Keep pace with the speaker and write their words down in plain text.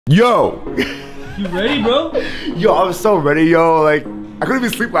Yo! You ready, bro? Yo, I was so ready, yo. Like, I couldn't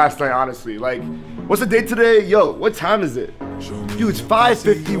even sleep last night, honestly. Like, what's the date today? Yo, what time is it? Dude, it's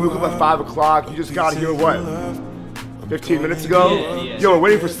 5:50. We woke up at 5 o'clock. You just got here, what? 15 minutes ago? Yeah. Yo, we're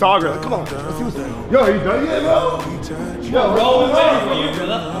waiting for Sagar. Like, come on. Let's see what's Yo, are you done yet, bro? Yo, bro, we're waiting for you,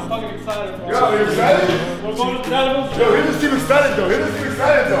 brother. I'm fucking excited, bro. Yo, are you excited? We're going to that. Yo, he doesn't seem excited, though. He doesn't seem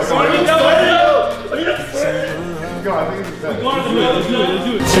excited, though. Are you excited? Yo, I think he's excited. Let's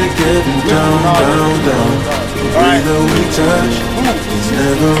do it. Take it down, down, down. The way that we touch is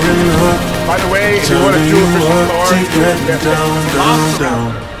never enough. By the way, if you want to do it for some car, take it down, down,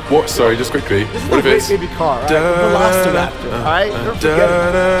 down. What? Sorry, just quickly. What if it's baby car, right? The last raptor, alright? Don't forget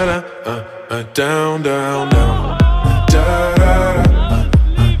it. Down, down, down.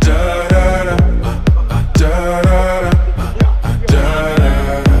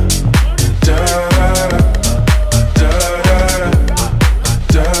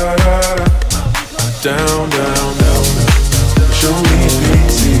 Down, down, down. Show me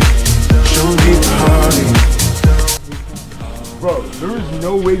pity, show me party. Bro, there is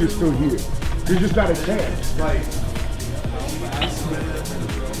no way you're still here. There's just not a chance. Like,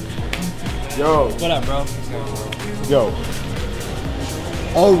 yo. What up, bro? Yo.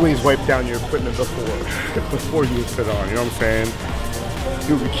 Always wipe down your equipment before you put it on. You know what I'm saying?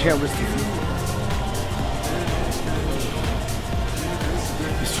 Dude, we can't risk it.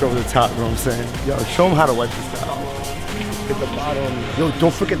 Just show the top. You know what I'm saying? Yo, show them how to wipe this down. Hit the bottom. Yo,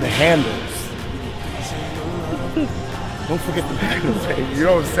 don't forget the handles. Don't forget the handles, baby. You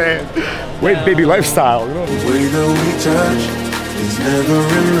know what I'm saying? W.A.I.T baby lifestyle. You know what I'm saying? The way that we touch is never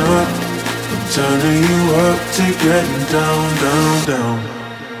enough. I'm turning you up to getting down, down, down.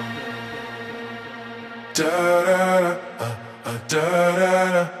 Da da da, da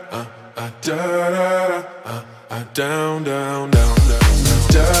da da, down, down, down, down.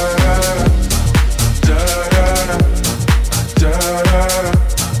 Da da da, da da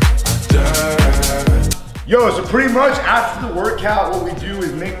da. Yo, so pretty much after the workout, what we do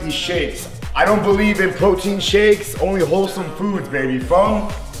is make these shakes. I don't believe in protein shakes, only wholesome foods, baby, from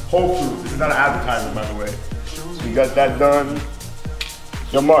Whole Foods. This is not an advertisement, by the way. So we got that done.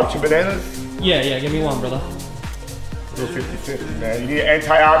 Yo, Mark, 2 bananas? Yeah, give me one, brother. Go 50-50, man. You need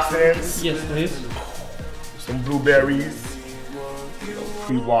antioxidants. Yes, please. Some blueberries.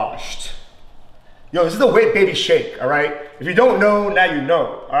 Pre-washed. Yo, this is the W.A.I.T baby shake, all right? If you don't know, now you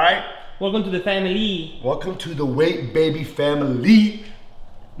know, all right? Welcome to the family. Welcome to the W.A.I.T baby family.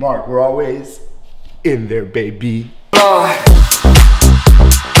 Mark, we're always in there, baby. Yeah,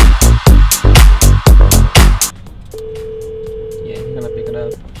 I'm gonna pick it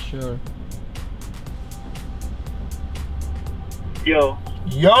up. Sure. Yo.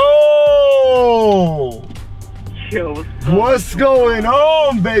 Yo! Yo, What's going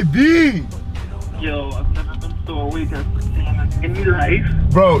on, baby? Yo, I've never been so awake as in my life.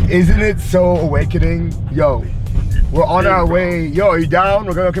 Bro, isn't it so awakening? Yo, we're on our way. Yo, are you down?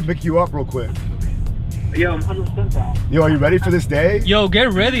 We're gonna come pick you up real quick. Yo, I'm 100% down. Yo, are you ready for this day? Yo,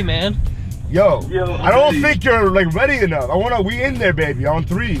 get ready, man. Yo, Yo, I don't ready. think you're like ready enough. We in there, baby, on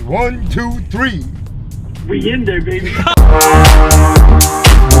 3. 1, 2, 3. We in there, baby.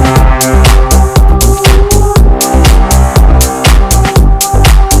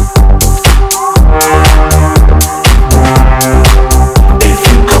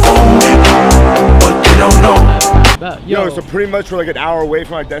 Yo, so pretty much we're like an hour away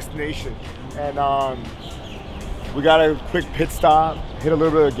from our destination. And we got a quick pit stop, hit a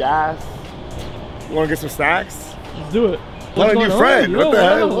little bit of gas. You wanna get some snacks? Let's do it. What a new friend, what the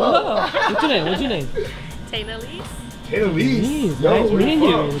hell? What's your name? Taylor Lee. Taylor Lee. Nice meeting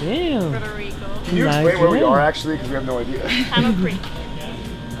you. Damn. Puerto Rico. Can you explain where we are actually? Because we have no idea. Hanno Creek.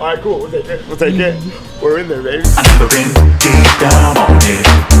 Alright, cool, we'll take it. We're in there, baby. I never been deep down on it.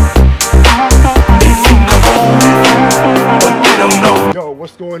 Yo,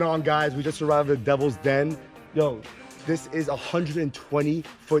 what's going on, guys? We just arrived at Devil's Den. Yo, this is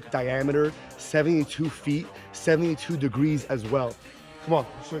 120-foot diameter, 72 feet, 72 degrees as well. Come on,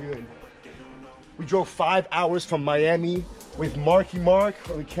 I'll show you in. We drove 5 hours from Miami with Marky Mark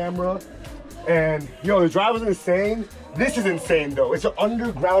on the camera. And yo, the drive was insane. This is insane though. It's an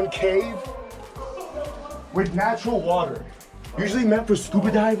underground cave with natural water. Usually meant for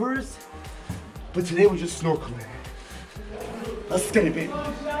scuba divers, but today we're just snorkeling. Let's get it, baby.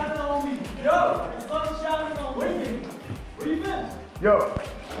 Yo,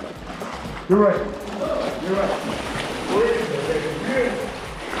 you're right. You're right. We're in there, baby. We're in there.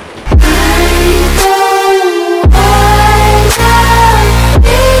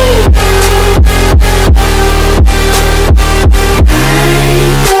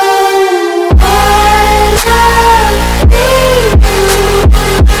 Baby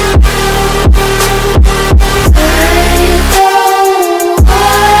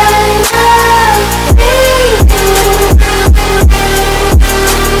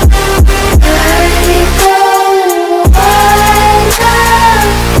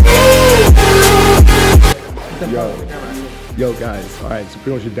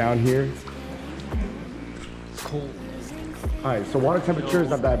Pretty much you're down here. It's cold. Alright, so water temperature is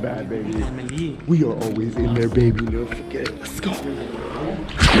not that bad, baby. We are always in there, baby. Never forget it. Let's go.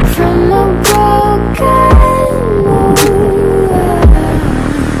 From a broken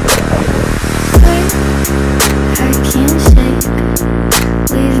I can't shake.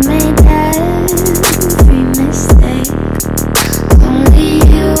 We've made every mistake. Only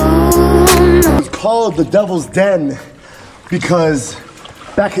you know. It's called the Devil's Den because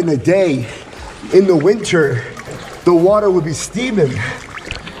back in the day, in the winter, the water would be steaming.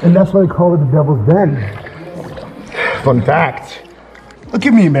 And that's why they call it the Devil's Den. Fun fact. Look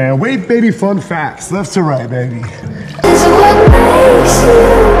at me, man. W.A.I.T baby fun facts. Left to right, baby.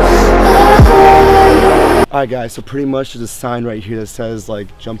 Alright guys, so pretty much there's a sign right here that says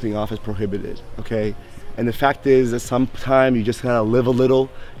like jumping off is prohibited, okay? And the fact is that sometimes you just gotta live a little,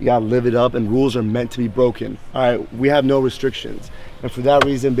 you gotta live it up, and rules are meant to be broken. Alright, we have no restrictions. And for that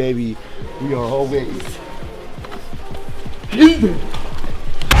reason, baby, we are always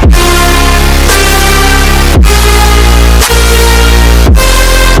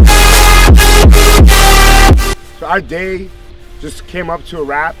So our day just came up to a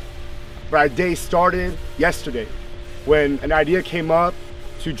wrap, but our day started yesterday when an idea came up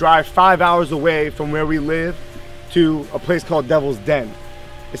to drive 5 hours away from where we live to a place called Devil's Den.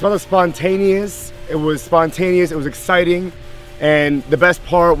 It's rather spontaneous. It was exciting, and the best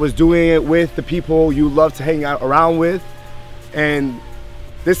part was doing it with the people you love to hang out around with. And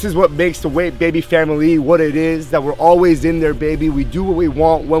this is what makes the W.A.I.T baby family what it is, that we're always in there, baby. We do what we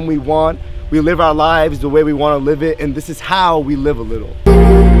want when we want. We live our lives the way we want to live it, and this is how we live a little.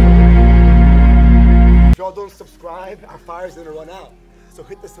 If y'all don't subscribe, our fire's gonna run out. So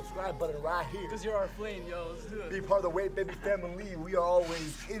hit the subscribe button right here. Because you're our flame, yo. Let's do it. Be part of the W.A.I.T baby family. We are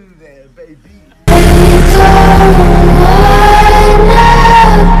always in there, baby.